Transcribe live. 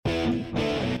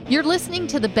You're listening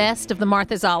to the best of the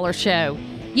Martha Zoller Show.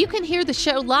 You can hear the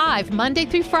show live Monday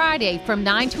through Friday from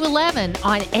 9 to 11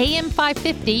 on AM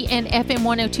 550 and FM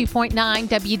 102.9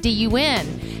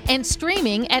 WDUN and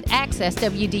streaming at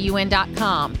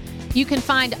accesswdun.com. You can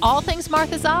find all things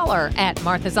Martha Zoller at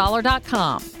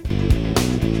marthazoller.com.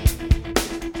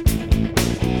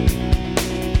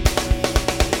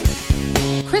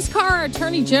 Chris Carr,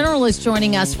 Attorney General, is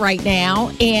joining us right now.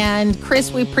 And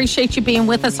Chris, we appreciate you being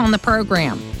with us on the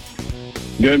program.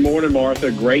 Good morning,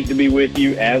 Martha. Great to be with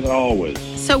you as always.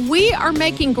 So we are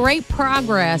making great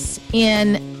progress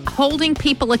in holding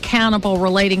people accountable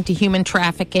relating to human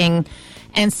trafficking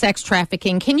and sex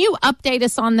trafficking. Can you update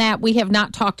us on that? We have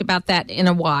not talked about that in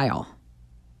a while.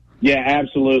 Yeah,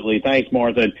 absolutely. Thanks,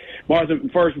 Martha. Martha, this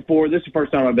is the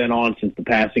first time I've been on since the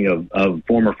passing of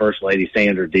former First Lady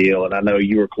Sandra Deal, and I know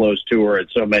you were close to her and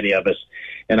so many of us.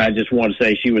 And I just want to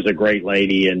say she was a great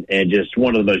lady and just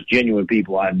one of the most genuine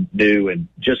people I knew, and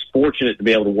just fortunate to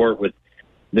be able to work with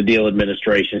the Deal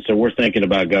administration. So we're thinking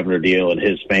about Governor Deal and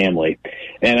his family.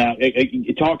 And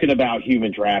talking about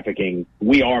human trafficking,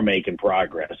 we are making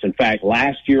progress. In fact,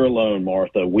 last year alone,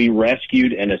 Martha, we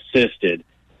rescued and assisted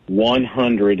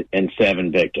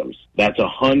 107 victims. That's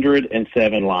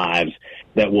 107 lives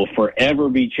that will forever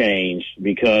be changed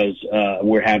because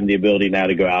we're having the ability now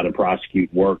to go out and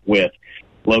prosecute, work with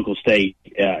local, state,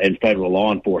 and federal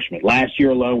law enforcement. Last year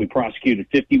alone, we prosecuted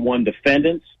 51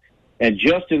 defendants, and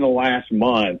just in the last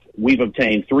month, we've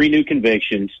obtained 3 new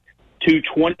convictions, 2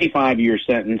 25-year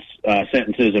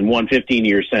sentences, and 1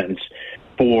 15-year sentence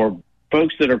for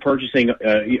folks that are purchasing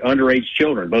underage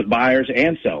children, both buyers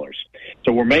and sellers.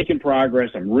 So we're making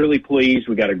progress. I'm really pleased.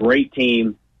 We got a great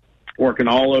team working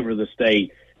all over the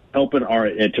state, helping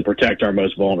to protect our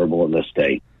most vulnerable in this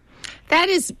state. That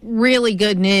is really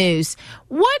good news.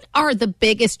 What are the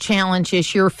biggest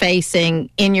challenges you're facing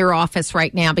in your office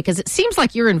right now? Because it seems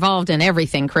like you're involved in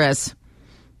everything, Chris.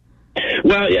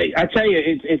 Well, I tell you,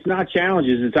 it's not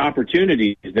challenges, it's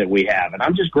opportunities that we have. And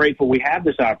I'm just grateful we have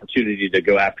this opportunity to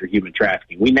go after human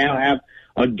trafficking. We now have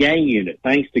a gang unit,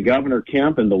 thanks to Governor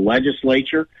Kemp and the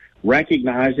legislature,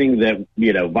 recognizing that,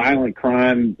 violent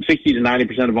crime, 60 to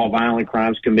 90% of all violent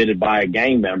crimes committed by a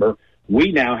gang member.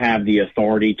 We now have the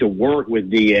authority to work with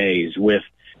DAs, with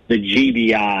the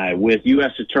GBI, with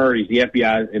U.S. attorneys, the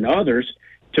FBI, and others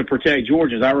to protect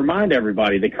Georgians. I remind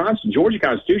everybody, the Georgia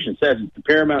Constitution says it's the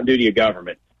paramount duty of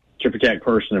government to protect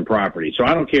person and property. So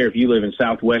I don't care if you live in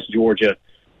Southwest Georgia,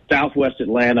 Southwest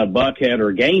Atlanta, Buckhead,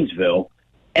 or Gainesville,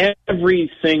 every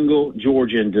single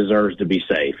Georgian deserves to be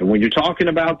safe. And when you're talking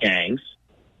about gangs,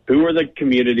 who are the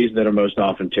communities that are most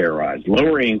often terrorized?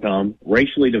 Lower income,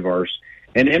 racially diverse,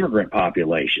 and immigrant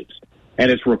populations.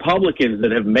 And it's Republicans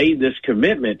that have made this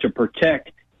commitment to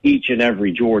protect each and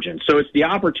every Georgian. So it's the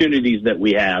opportunities that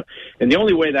we have. And the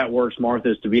only way that works,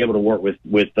 Martha, is to be able to work with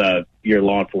your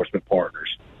law enforcement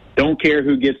partners. Don't care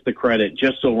who gets the credit,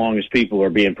 just so long as people are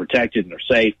being protected and are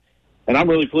safe. And I'm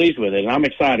really pleased with it. And I'm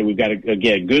excited. We've got,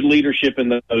 again, good leadership in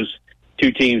those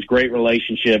 2 teams, great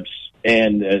relationships,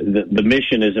 and the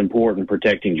mission is important,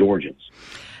 protecting Georgians.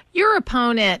 Your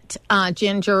opponent,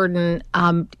 Jen Jordon,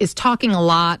 is talking a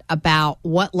lot about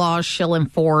what laws she'll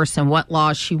enforce and what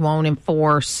laws she won't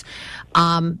enforce.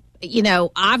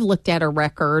 I've looked at her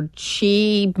record.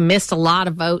 She missed a lot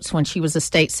of votes when she was a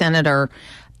state senator.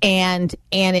 And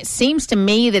it seems to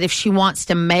me that if she wants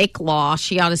to make law,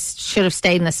 she should have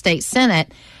stayed in the state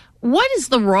Senate. What is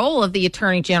the role of the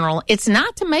Attorney General? It's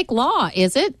not to make law,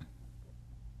 is it?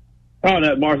 Oh,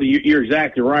 no, Martha, you're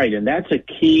exactly right. And that's a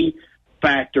key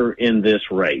factor in this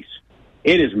race.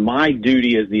 It is my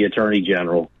duty as the Attorney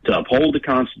General to uphold the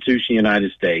Constitution of the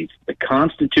United States, the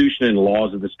Constitution and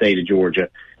laws of the state of Georgia,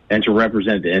 and to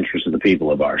represent the interests of the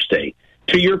people of our state.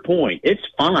 To your point, it's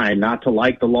fine not to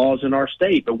like the laws in our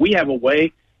state, but we have a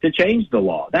way to change the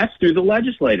law. That's through the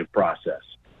legislative process.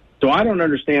 So I don't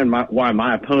understand why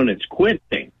my opponent's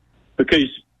quitting, because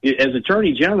as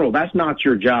Attorney General, that's not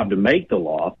your job to make the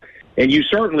law. And you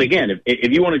certainly, again,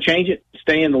 if you want to change it,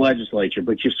 stay in the legislature,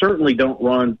 but you certainly don't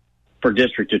run for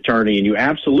district attorney, and you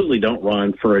absolutely don't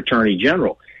run for Attorney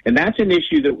General. And that's an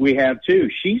issue that we have, too.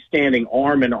 She's standing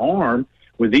arm in arm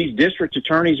with these district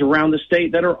attorneys around the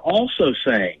state that are also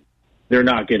saying they're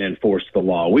not going to enforce the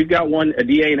law. We've got a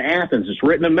DA in Athens that's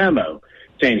written a memo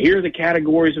saying, here are the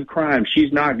categories of crime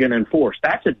she's not going to enforce.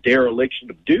 That's a dereliction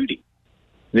of duty.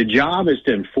 The job is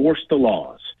to enforce the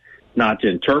laws, not to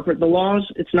interpret the laws.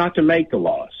 It's not to make the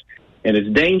laws. And it's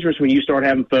dangerous when you start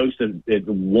having folks that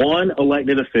one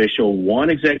elected official, one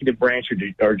executive branch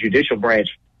or judicial branch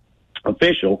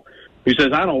official who says,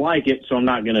 I don't like it, so I'm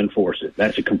not going to enforce it.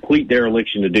 That's a complete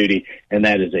dereliction of duty, and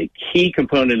that is a key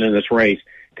component in this race,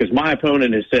 because my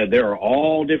opponent has said there are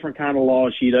all different kind of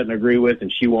laws she doesn't agree with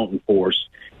and she won't enforce,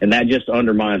 and that just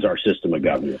undermines our system of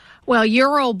government. Well,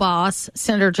 your old boss,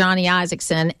 Senator Johnny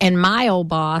Isakson, and my old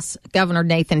boss, Governor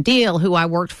Nathan Deal, who I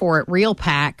worked for at Real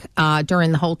PAC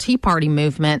during the whole Tea Party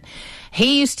movement,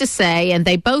 he used to say, and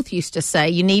they both used to say,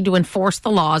 you need to enforce the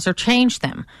laws or change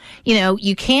them. You know,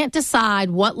 you can't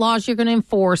decide what laws you're going to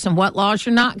enforce and what laws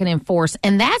you're not going to enforce.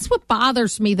 And that's what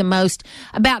bothers me the most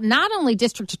about not only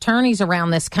district attorneys around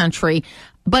this country,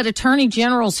 but attorney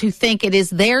generals who think it is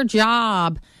their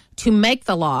job to make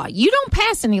the law. You don't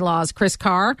pass any laws, Chris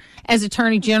Carr, as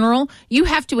Attorney General. You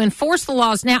have to enforce the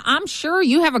laws. Now, I'm sure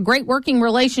you have a great working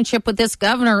relationship with this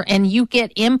governor and you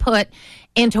get input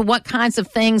into what kinds of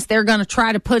things they're going to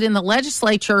try to put in the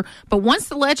legislature. But once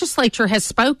the legislature has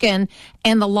spoken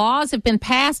and the laws have been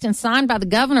passed and signed by the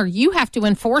governor, you have to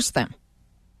enforce them.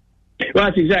 Well,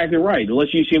 that's exactly right.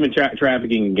 Let's use human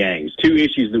trafficking and gangs, two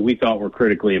issues that we thought were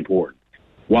critically important.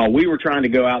 While we were trying to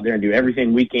go out there and do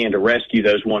everything we can to rescue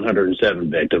those 107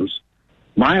 victims,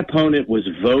 my opponent was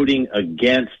voting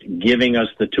against giving us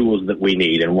the tools that we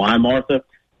need. And why, Martha?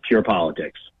 Pure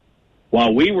politics.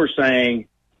 While we were saying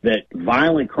that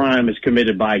violent crime is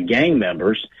committed by gang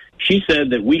members, she said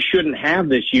that we shouldn't have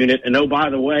this unit. And, oh, by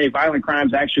the way, violent crime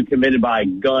is actually committed by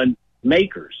gun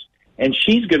makers. And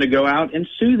she's going to go out and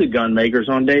sue the gun makers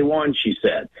on day one, she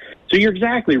said. So you're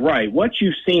exactly right. What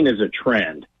you've seen is a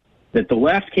trend that the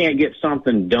left can't get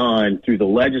something done through the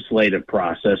legislative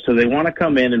process, so they want to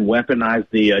come in and weaponize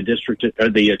the district or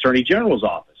the attorney general's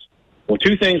office. Well,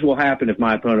 two things will happen if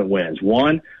my opponent wins.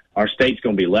 One, our state's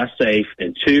going to be less safe,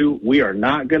 and two, we are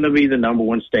not going to be the number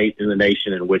one state in the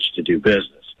nation in which to do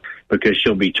business, because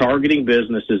she'll be targeting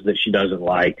businesses that she doesn't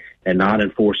like and not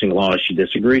enforcing laws she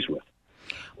disagrees with.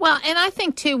 Well, and I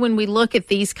think, too, when we look at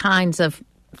these kinds of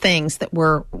things that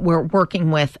we're working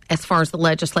with as far as the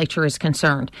legislature is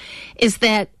concerned, is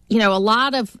that, you know, a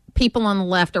lot of people on the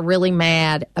left are really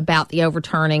mad about the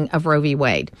overturning of Roe v.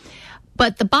 Wade.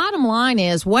 But the bottom line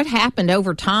is what happened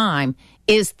over time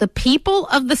is the people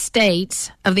of the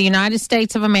states of the United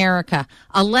States of America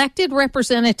elected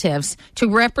representatives to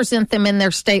represent them in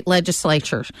their state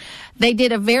legislatures. They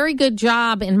did a very good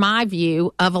job, in my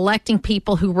view, of electing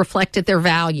people who reflected their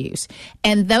values.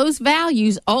 And those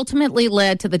values ultimately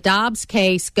led to the Dobbs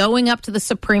case going up to the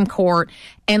Supreme Court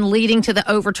and leading to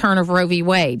the overturn of Roe v.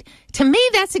 Wade. To me,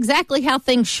 that's exactly how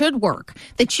things should work,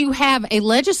 that you have a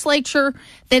legislature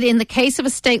that, in the case of a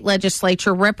state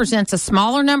legislature, represents a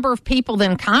smaller number of people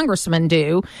than congressmen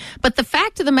do. But the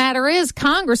fact of the matter is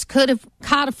Congress could have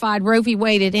codified Roe v.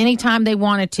 Wade at any time they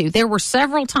wanted to. There were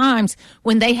several times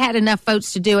when they had enough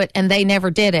votes to do it, and they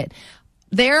never did it.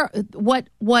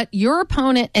 What your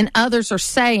opponent and others are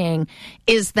saying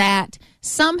is that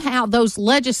somehow those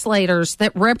legislators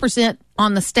that represent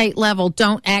on the state level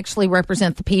don't actually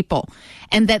represent the people,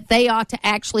 and that they ought to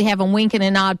actually have a wink and a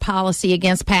nod policy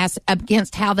against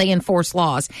how they enforce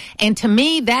laws. And to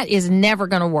me, that is never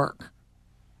going to work.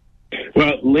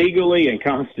 Well, legally and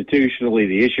constitutionally,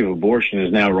 the issue of abortion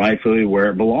is now rightfully where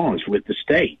it belongs, with the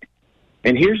state.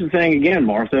 And here's the thing again,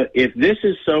 Martha, if this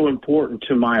is so important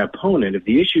to my opponent, if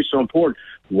the issue is so important,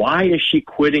 why is she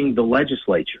quitting the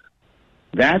legislature?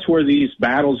 That's where these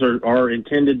battles are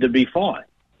intended to be fought.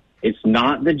 It's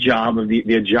not the job of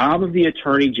the job of the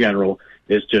attorney general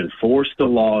is to enforce the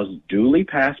laws duly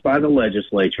passed by the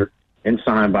legislature and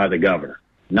signed by the governor,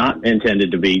 not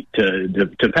intended to be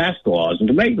to pass the laws and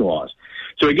to make the laws.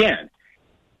 So again,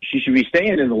 she should be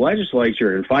staying in the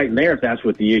legislature and fighting there if that's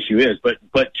what the issue is.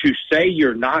 But to say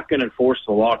you're not going to enforce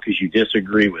the law because you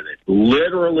disagree with it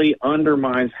literally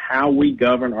undermines how we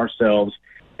govern ourselves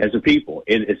as a people.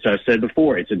 As I said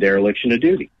before, it's a dereliction of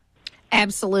duty.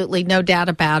 Absolutely, no doubt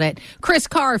about it. Chris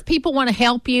Carr, if people want to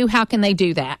help you, how can they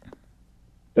do that?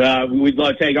 We'd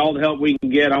love to take all the help we can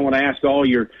get. I want to ask all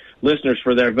your listeners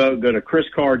for their vote. Go to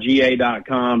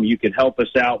chriscarrga.com. You can help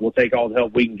us out. We'll take all the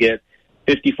help we can get.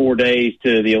 54 days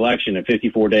to the election and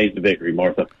 54 days to victory,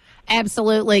 Martha.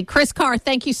 Absolutely. Chris Carr,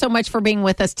 thank you so much for being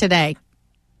with us today.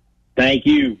 Thank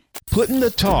you. Putting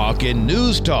the talk in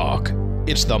news talk.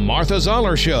 It's the Martha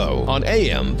Zoller Show on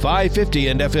AM 550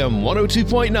 and FM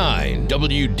 102.9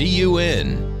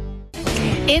 WDUN.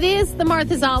 It is the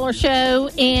Martha Zoller Show,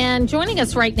 and joining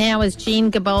us right now is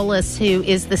Glen Gebolys, who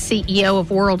is the CEO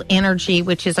of World Energy,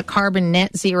 which is a carbon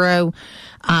net zero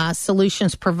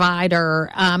solutions provider.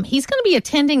 He's going to be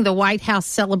attending the White House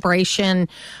celebration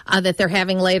that they're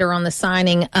having later on the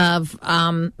signing of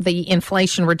the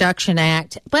Inflation Reduction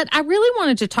Act. But I really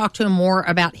wanted to talk to him more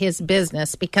about his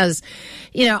business because,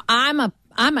 you know, I'm a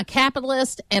I'm a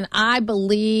capitalist, and I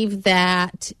believe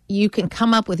that you can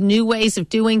come up with new ways of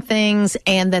doing things,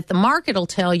 and that the market will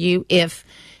tell you if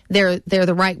they're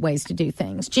the right ways to do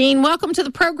things. Gene, welcome to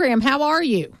the program. How are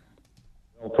you?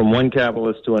 From one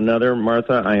capitalist to another,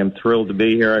 Martha, I am thrilled to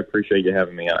be here. I appreciate you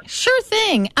having me on. Sure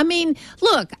thing. I mean,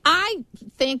 look, I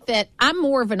think that I'm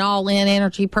more of an all-in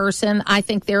energy person. I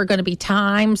think there are going to be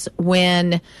times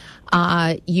when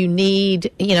you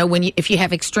need, if you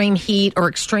have extreme heat or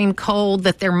extreme cold,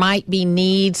 that there might be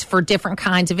needs for different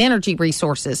kinds of energy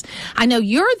resources. I know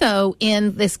you're, though,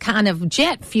 in this kind of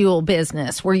jet fuel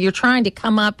business where you're trying to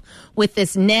come up with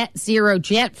this net zero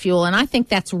jet fuel, and I think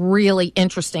that's really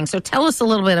interesting. So tell us a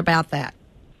little bit about that.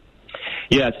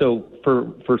 Yeah, so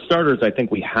for starters, I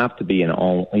think we have to be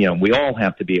we all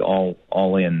have to be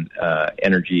all in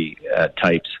energy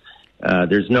types.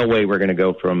 There's no way we're going to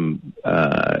go from,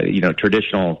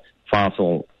 traditional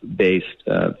fossil-based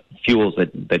fuels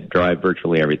that drive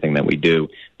virtually everything that we do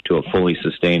to a fully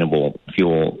sustainable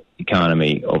fuel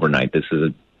economy overnight. This is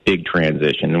a big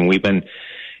transition, and we've been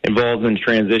involved in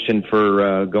transition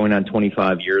for going on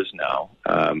 25 years now.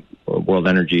 World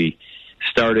Energy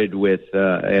started with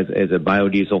as a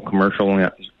biodiesel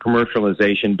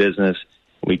commercialization business.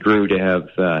 We grew to have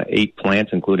 8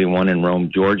 plants, including one in Rome,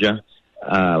 Georgia.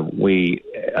 We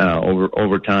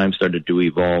over time started to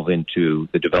evolve into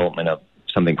the development of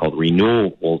something called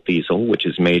renewable diesel, which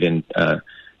is made in a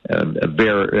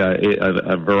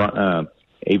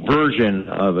version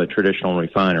of a traditional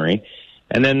refinery,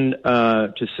 and then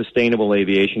to sustainable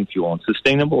aviation fuel. And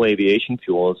sustainable aviation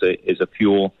fuel is a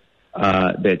fuel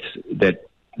that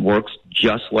works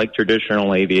just like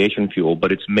traditional aviation fuel,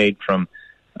 but it's made from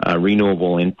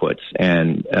renewable inputs,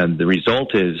 and the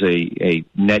result is a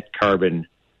net carbon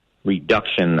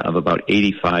reduction of about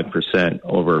 85%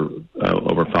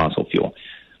 over fossil fuel.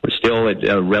 We're still at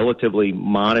a relatively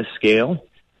modest scale,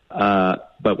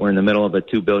 but we're in the middle of a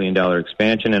 $2 billion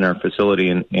expansion in our facility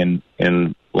in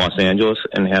Los Angeles,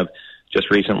 and have just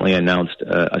recently announced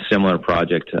a similar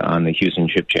project on the Houston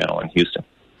Ship Channel in Houston.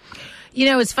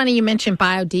 It's funny you mentioned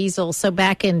biodiesel. So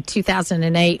back in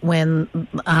 2008, when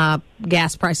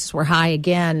gas prices were high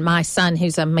again, my son,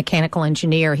 who's a mechanical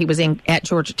engineer, he was at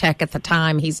Georgia Tech at the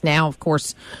time. He's now, of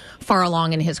course, far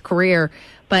along in his career.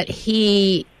 But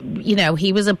he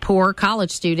was a poor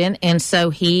college student, and so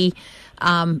he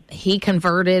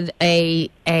converted a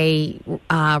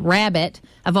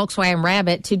Volkswagen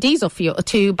Rabbit to diesel fuel,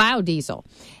 to biodiesel.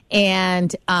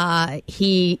 And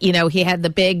he had the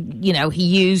big, he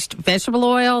used vegetable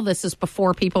oil. This is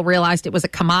before people realized it was a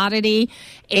commodity.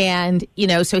 And,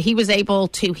 so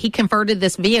he converted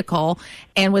this vehicle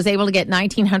and was able to get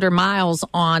 1,900 miles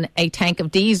on a tank of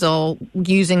diesel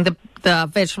using the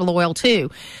vegetable oil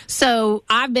too. So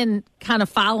I've been kind of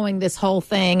following this whole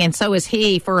thing, and so is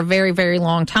he, for a very, very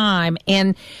long time.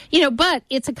 And, but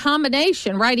it's a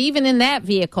combination, right? Even in that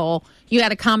vehicle, you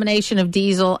had a combination of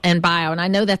diesel and bio. And I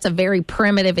know that's a very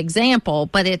primitive example,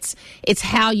 but it's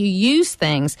how you use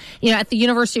things. At the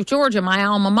University of Georgia, my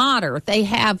alma mater, they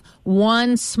have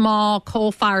one small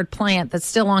coal-fired plant that's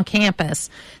still on campus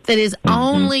that is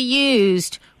only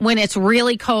used when it's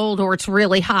really cold or it's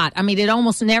really hot. I mean, it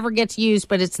almost never gets used,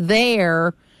 but it's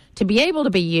there to be able to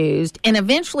be used. And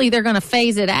eventually they're going to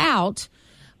phase it out.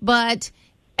 But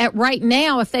right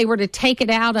now, if they were to take it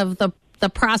out of the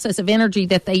process of energy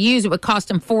that they use, it would cost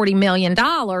them $40 million,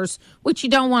 which you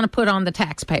don't want to put on the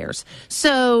taxpayers.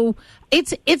 So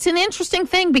it's an interesting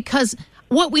thing, because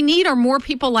what we need are more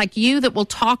people like you that will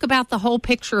talk about the whole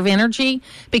picture of energy,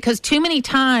 because too many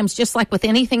times, just like with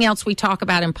anything else we talk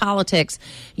about in politics,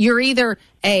 you're either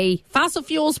a fossil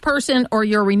fuels person or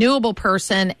you're a renewable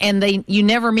person, and you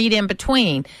never meet in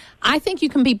between. I think you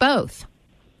can be both.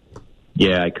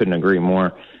 Yeah, I couldn't agree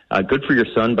more. Good for your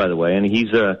son, by the way, and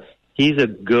he's a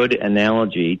good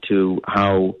analogy to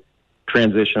how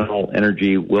transitional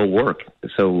energy will work.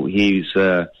 So he's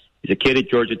a kid at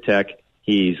Georgia Tech.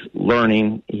 He's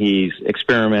learning, he's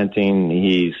experimenting,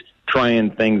 he's trying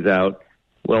things out.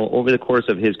 Well, over the course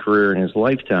of his career and his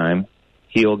lifetime,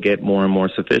 he'll get more and more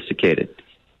sophisticated.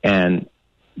 And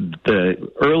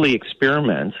the early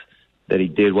experiments that he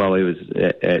did while he was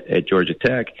at Georgia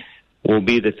Tech will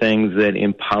be the things that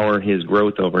empower his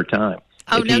growth over time.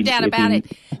 Oh, no doubt about it.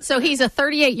 So he's a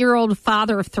 38-year-old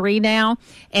father of 3 now,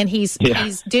 and he's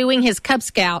doing his Cub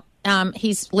Scout.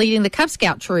 He's leading the Cub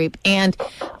Scout troop, and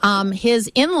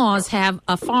his in-laws have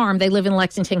a farm. They live in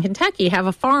Lexington, Kentucky, have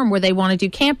a farm where they want to do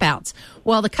campouts.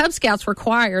 Well, the Cub Scouts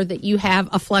require that you have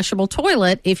a flushable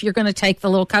toilet if you're going to take the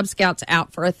little Cub Scouts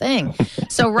out for a thing.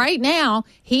 So right now,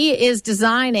 he is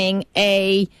designing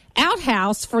a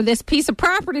outhouse for this piece of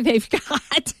property they've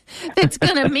got that's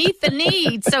going to meet the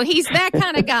needs. So he's that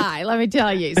kind of guy, let me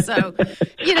tell you. So,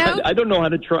 you know. I don't know how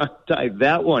to tie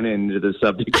that one into the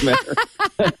subject matter.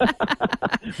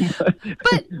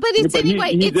 but it's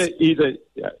anyway.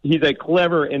 He's a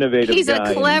clever, innovative guy. He's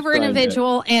a clever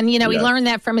individual, and, you know, he learned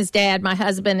that from his dad. My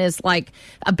husband is like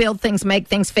a build things, make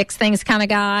things, fix things kind of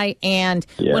guy. And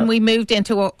when we moved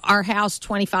into our house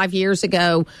 25 years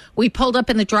ago, we pulled up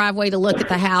in the driveway to look at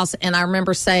the house, and I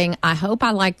remember saying, I hope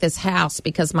I like this house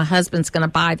because my husband's going to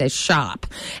buy this shop.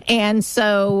 And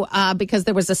so, because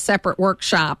there was a separate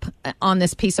workshop on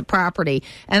this piece of property,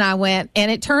 and I went, and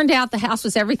it turned out the house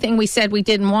was everything we said we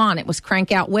didn't want. It was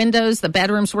crank out windows. The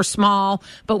bedrooms were small,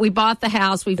 but we bought the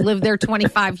house. We've lived there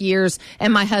 25 years,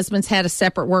 and my husband's had a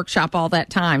separate workshop all that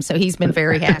time. So he's been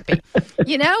very happy.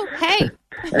 You know, hey.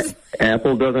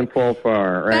 Apple doesn't fall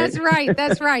far, right? That's right.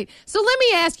 That's right. So let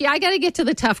me ask you, I got to get to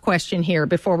the tough question here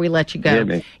before we let you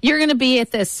go. You're going to be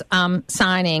at this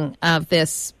signing of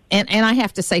this, and I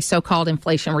have to say so-called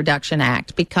Inflation Reduction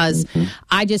Act, because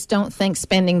I just don't think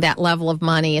spending that level of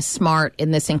money is smart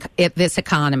in this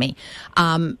economy.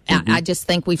 I just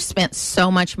think we've spent so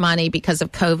much money because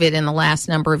of COVID in the last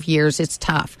number of years. It's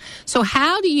tough. So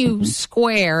how do you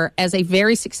square, as a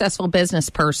very successful business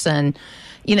person,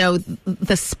 you know,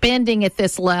 the spending at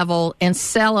this level and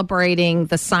celebrating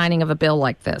the signing of a bill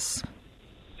like this?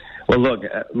 Well, look,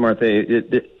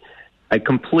 Martha, I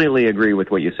completely agree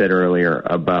with what you said earlier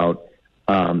about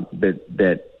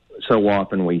that so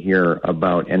often we hear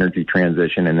about energy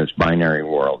transition in this binary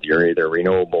world. You're either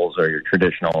renewables or you're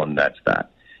traditional, and that's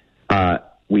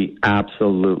that. We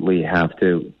absolutely have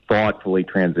to thoughtfully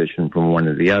transition from one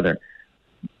to the other,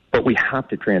 but we have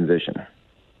to transition.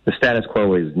 The status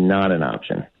quo is not an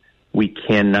option. We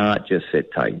cannot just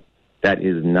sit tight. That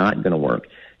is not going to work.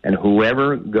 And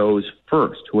whoever goes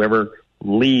first, whoever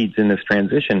leads in this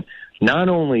transition, not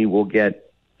only will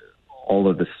get all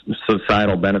of the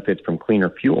societal benefits from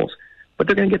cleaner fuels, but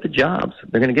they're going to get the jobs.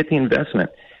 They're going to get the investment.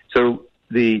 So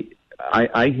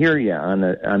I hear you on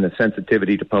the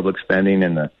sensitivity to public spending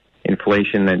and the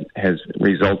inflation that has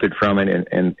resulted from it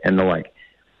and the like.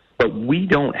 But we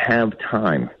don't have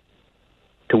time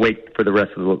to wait for the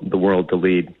rest of the world to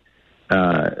lead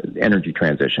energy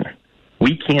transition.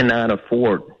 We cannot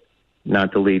afford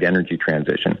not to lead energy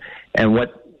transition. And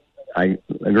what I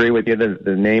agree with you,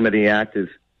 the name of the act is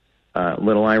a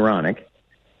little ironic,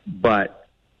 but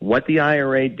what the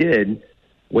IRA did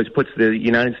was puts the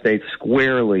United States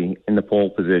squarely in the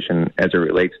pole position as it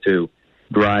relates to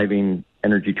driving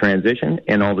energy transition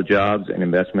and all the jobs and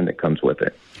investment that comes with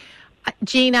it.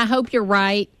 Gene, I hope you're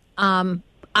right.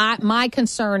 My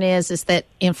concern is that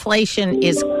inflation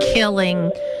is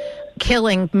killing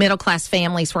middle-class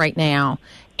families right now.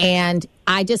 And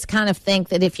I just kind of think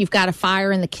that if you've got a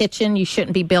fire in the kitchen, you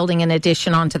shouldn't be building an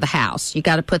addition onto the house. You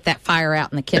got to put that fire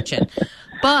out in the kitchen.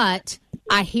 But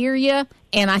I hear you,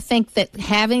 and I think that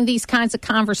having these kinds of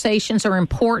conversations are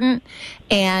important.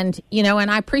 And, you know,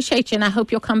 and I appreciate you, and I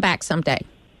hope you'll come back someday.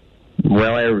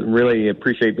 Well, I really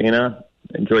appreciate being on.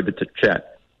 Enjoyed the chat.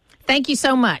 Thank you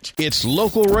so much. It's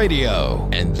local radio,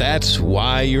 and that's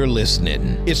why you're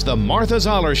listening. It's the Martha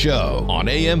Zoller Show on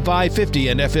AM 550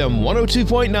 and FM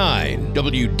 102.9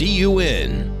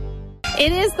 WDUN.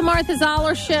 It is the Martha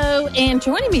Zoller Show, and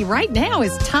joining me right now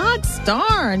is Todd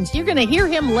Starnes. You're going to hear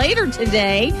him later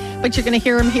today, but you're going to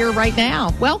hear him here right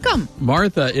now. Welcome.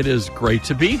 Martha, it is great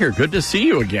to be here. Good to see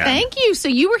you again. Thank you. So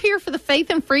you were here for the Faith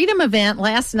and Freedom event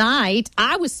last night.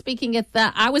 I was speaking at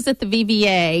the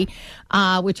VVA,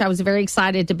 which I was very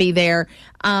excited to be there.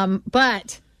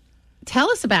 But tell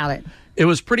us about it. It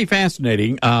was pretty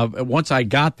fascinating. Once I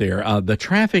got there, the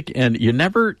traffic, and you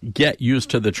never get used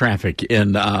to the traffic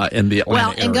in the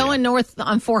Atlanta area. And going north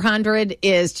on 400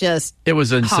 is just it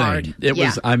was insane. Hard. It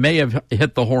was. I may have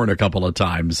hit the horn a couple of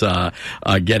times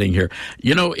getting here.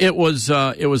 You know, it was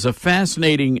a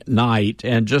fascinating night,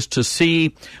 and just to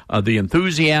see the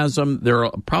enthusiasm. There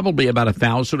are probably about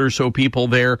 1,000 or so people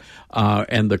there,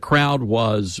 and the crowd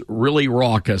was really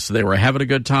raucous. They were having a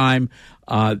good time.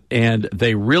 And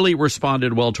they really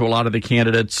responded well to a lot of the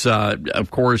candidates.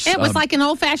 Of course, it was like an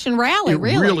old-fashioned rally. It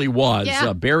really was.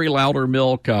 Yeah. Barry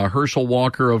Loudermilk, Herschel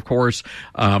Walker, of course,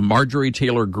 Marjorie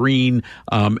Taylor Greene,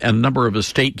 and a number of the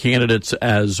state candidates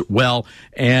as well.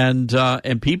 And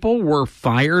people were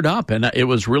fired up, and it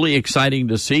was really exciting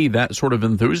to see that sort of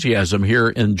enthusiasm here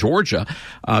in Georgia,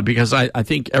 because I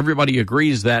think everybody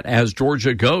agrees that as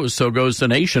Georgia goes, so goes the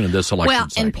nation in this election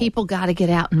cycle. And people got to get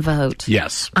out and vote.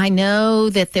 Yes. I know know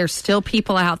that there's still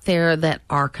people out there that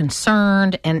are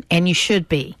concerned, and you should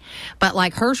be. But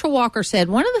like Herschel Walker said,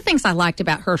 one of the things I liked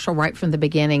about Herschel right from the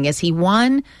beginning is he,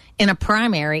 one, in a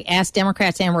primary, asked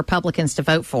Democrats and Republicans to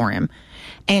vote for him,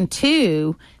 and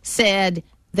two, said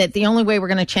that the only way we're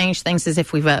going to change things is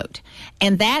if we vote.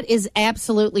 And that is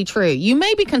absolutely true. You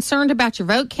may be concerned about your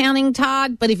vote counting,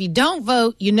 Todd, but if you don't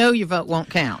vote, you know your vote won't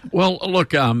count. Well,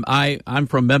 look, I'm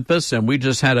from Memphis, and we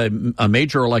just had a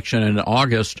major election in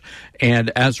August,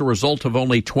 and as a result of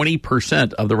only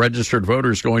 20% of the registered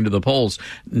voters going to the polls,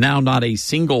 now not a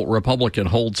single Republican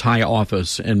holds high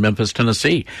office in Memphis,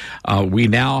 Tennessee. We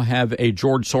now have a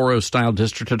George Soros-style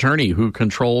district attorney who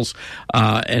controls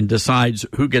and decides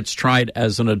who gets tried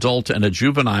as an adult and a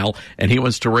juvenile, and he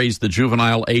wants to raise the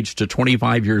juvenile age to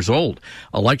 25 years old.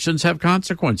 Elections have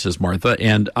consequences, Martha,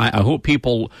 and I hope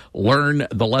people learn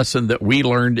the lesson that we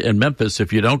learned in Memphis.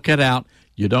 If you don't get out,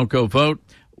 you don't go vote,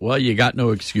 well, you got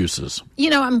no excuses. You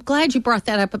know, I'm glad you brought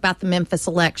that up about the Memphis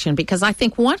election, because I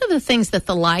think one of the things that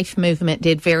the Life movement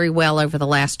did very well over the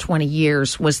last 20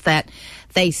 years was that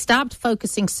they stopped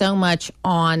focusing so much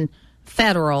on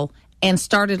federal and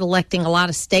started electing a lot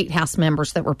of state house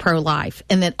members that were pro-life,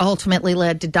 and that ultimately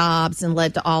led to Dobbs and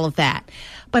led to all of that.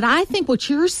 But I think what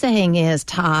you're saying is,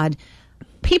 Todd,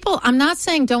 people, I'm not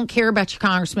saying don't care about your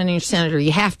congressman and your senator.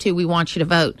 You have to. We want you to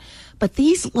vote. But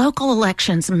these local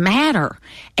elections matter,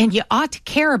 and you ought to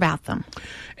care about them.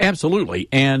 Absolutely.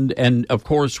 And of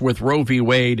course, with Roe v.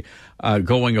 Wade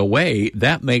going away,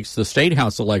 that makes the state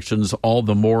house elections all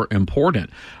the more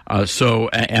important. I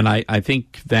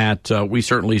think that we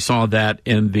certainly saw that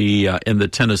in the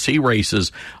Tennessee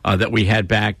races that we had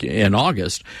back in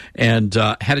August, and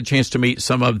had a chance to meet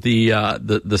some of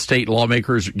the state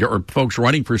lawmakers or folks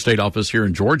running for state office here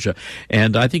in Georgia.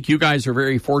 And I think you guys are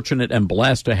very fortunate and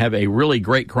blessed to have a really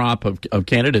great crop of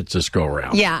candidates this go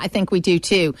around. Yeah, I think we do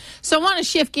too. So I want to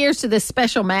shift gears to this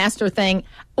special master thing.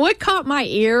 What caught my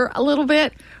ear a little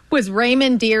bit was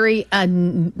Raymond Dearie, a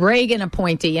Reagan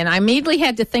appointee. And I immediately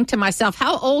had to think to myself,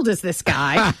 how old is this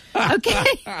guy? Okay.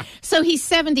 So he's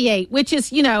 78, which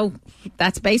is, you know,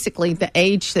 that's basically the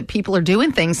age that people are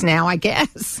doing things now, I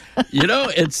guess. You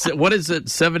know, it's, what is it?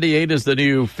 78 is the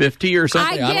new 50 or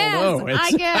something? I don't know.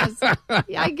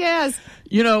 I guess.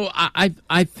 You know,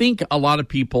 I think a lot of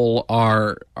people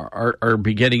are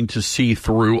beginning to see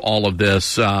through all of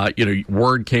this.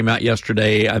 Word came out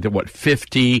yesterday. I think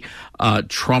 50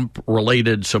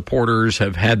 Trump-related supporters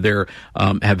have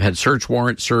had search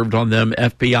warrants served on them,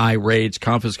 FBI raids,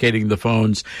 confiscating the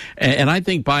phones, and I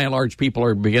think by and large people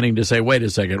are beginning to say, "Wait a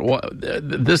second,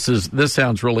 this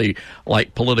sounds really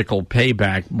like political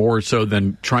payback more so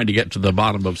than trying to get to the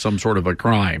bottom of some sort of a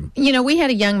crime." You know, we had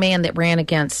a young man that ran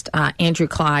against Andrew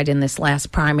Clyde in this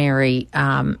last primary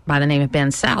by the name of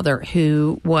Ben Souther,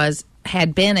 who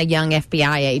had been a young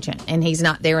FBI agent, and he's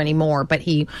not there anymore, but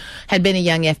he had been a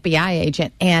young FBI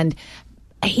agent. And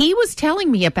he was telling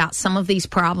me about some of these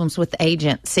problems with the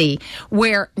agency,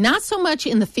 where not so much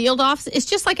in the field office, it's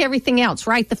just like everything else,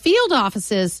 right? The field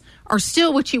offices are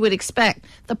still what you would expect.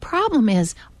 The problem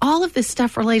is all of this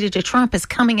stuff related to Trump is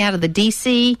coming out of the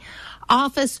D.C.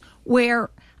 office,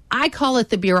 where I call it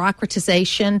the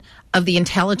bureaucratization of the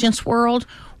intelligence world,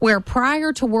 where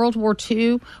prior to World War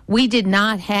II, we did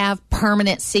not have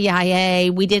permanent CIA.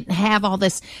 We didn't have all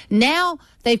this. Now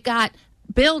they've got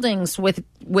buildings with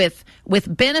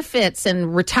benefits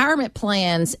and retirement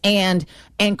plans and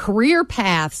career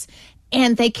paths,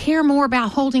 and they care more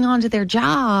about holding on to their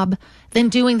job than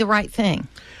doing the right thing.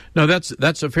 No,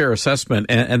 that's a fair assessment,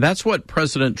 and that's what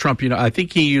President Trump. You know, I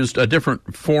think he used a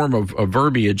different form of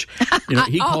verbiage. You know,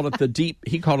 he called it the deep.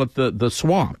 He called it the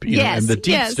swamp. You know, and the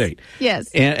deep state. Yes,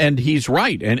 and he's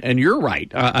right, and you're right.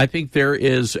 I think there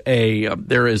is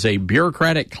a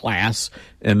bureaucratic class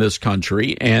in this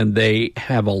country, and they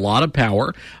have a lot of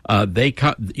power.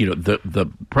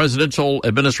 The presidential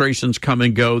administrations come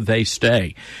and go, they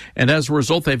stay, and as a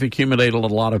result, they've accumulated a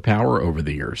lot of power over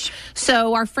the years.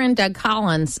 So our friend Doug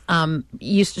Collins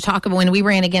used to talk about when we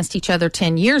ran against each other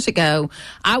 10 years ago.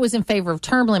 I was in favor of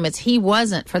term limits. He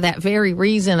wasn't, for that very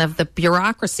reason of the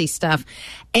bureaucracy stuff.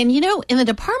 And, you know, in the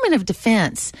Department of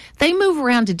Defense, they move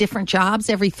around to different jobs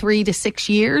every 3 to 6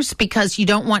 years because you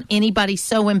don't want anybody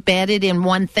so embedded in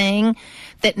one thing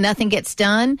that nothing gets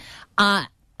done. I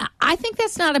think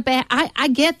that's not a bad. I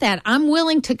get that. I'm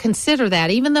willing to consider that.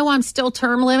 Even though I'm still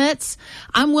term limits,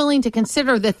 I'm willing to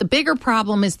consider that the bigger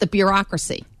problem is the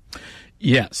bureaucracy.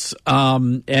 Yes.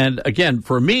 And again,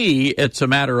 for me, it's a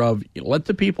matter of let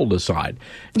the people decide.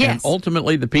 Yes. And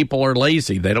ultimately, the people are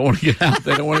lazy. They don't want to get out.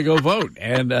 They don't want to go vote.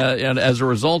 And as a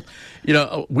result, you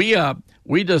know, we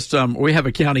We just we have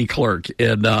a county clerk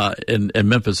in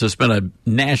Memphis. It's been a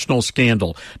national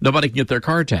scandal. Nobody can get their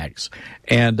car tags,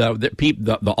 and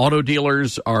the auto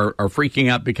dealers are freaking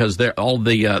out because all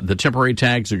the temporary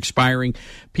tags are expiring.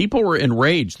 People were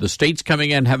enraged. The state's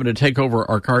coming in, having to take over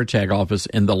our car tag office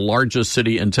in the largest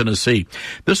city in Tennessee.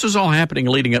 This was all happening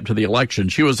leading up to the election.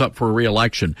 She was up for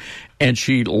re-election, and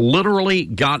she literally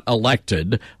got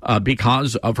elected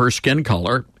because of her skin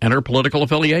color and her political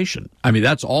affiliation. I mean,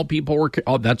 that's all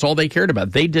that's all they cared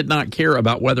about. They did not care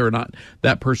about whether or not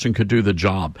that person could do the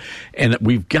job. And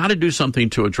we've got to do something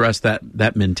to address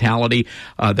that mentality.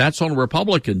 That's on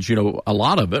Republicans. You know, a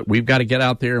lot of it. We've got to get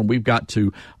out there and we've got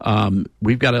to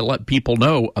let people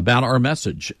know about our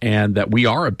message and that we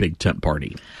are a big tent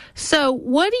party. So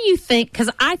what do you think?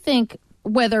 Because I think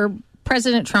whether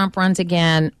President Trump runs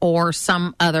again or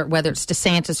some other, whether it's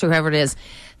DeSantis or whoever it is,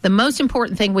 the most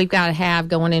important thing we've got to have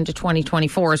going into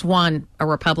 2024 is, one, a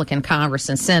Republican Congress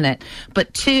and Senate,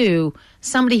 but two,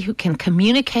 somebody who can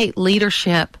communicate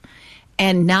leadership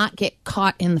and not get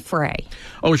caught in the fray.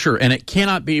 Oh, sure. And it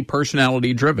cannot be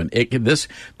personality driven. This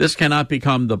cannot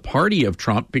become the party of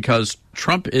Trump, because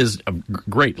Trump is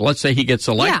great. Let's say he gets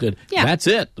elected. Yeah. That's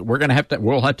it.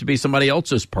 We'll have to be somebody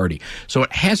else's party. So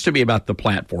it has to be about the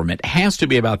platform. It has to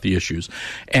be about the issues.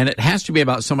 And it has to be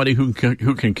about somebody who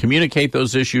can communicate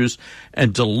those issues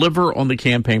and deliver on the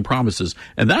campaign promises.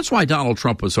 And that's why Donald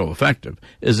Trump was so effective,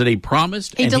 is that he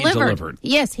promised and he delivered.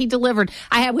 Yes, he delivered.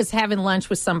 I was having lunch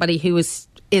with somebody who is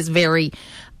very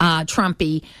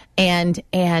Trumpy, and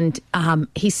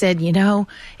he said, you know,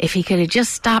 if he could have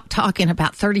just stopped talking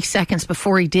about 30 seconds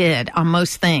before he did on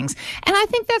most things. And I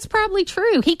think that's probably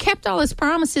true. He kept all his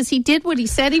promises. He did what he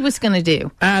said he was going to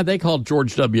do. They called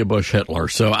George W. Bush Hitler,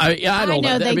 so I don't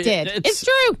know. They did. It's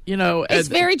true. You know, it's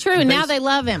very true. Now they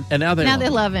love him. And now they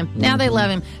love him. Now they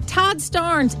love him. Todd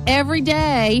Starnes, every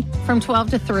day from 12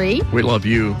 to 3. We love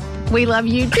you. We love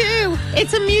you, too.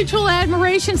 It's a mutual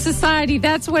admiration society.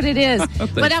 That's what it is.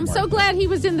 But I'm so glad he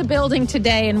was in the building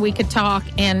today and we could talk.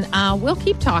 And we'll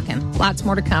keep talking. Lots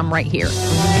more to come right here.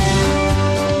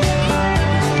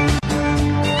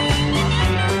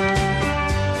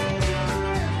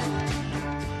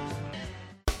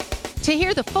 To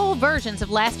hear the full versions of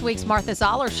last week's Martha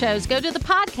Zoller shows, go to the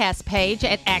podcast page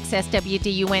at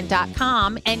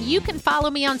accesswdun.com. And you can follow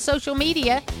me on social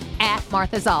media at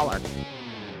Martha Zoller.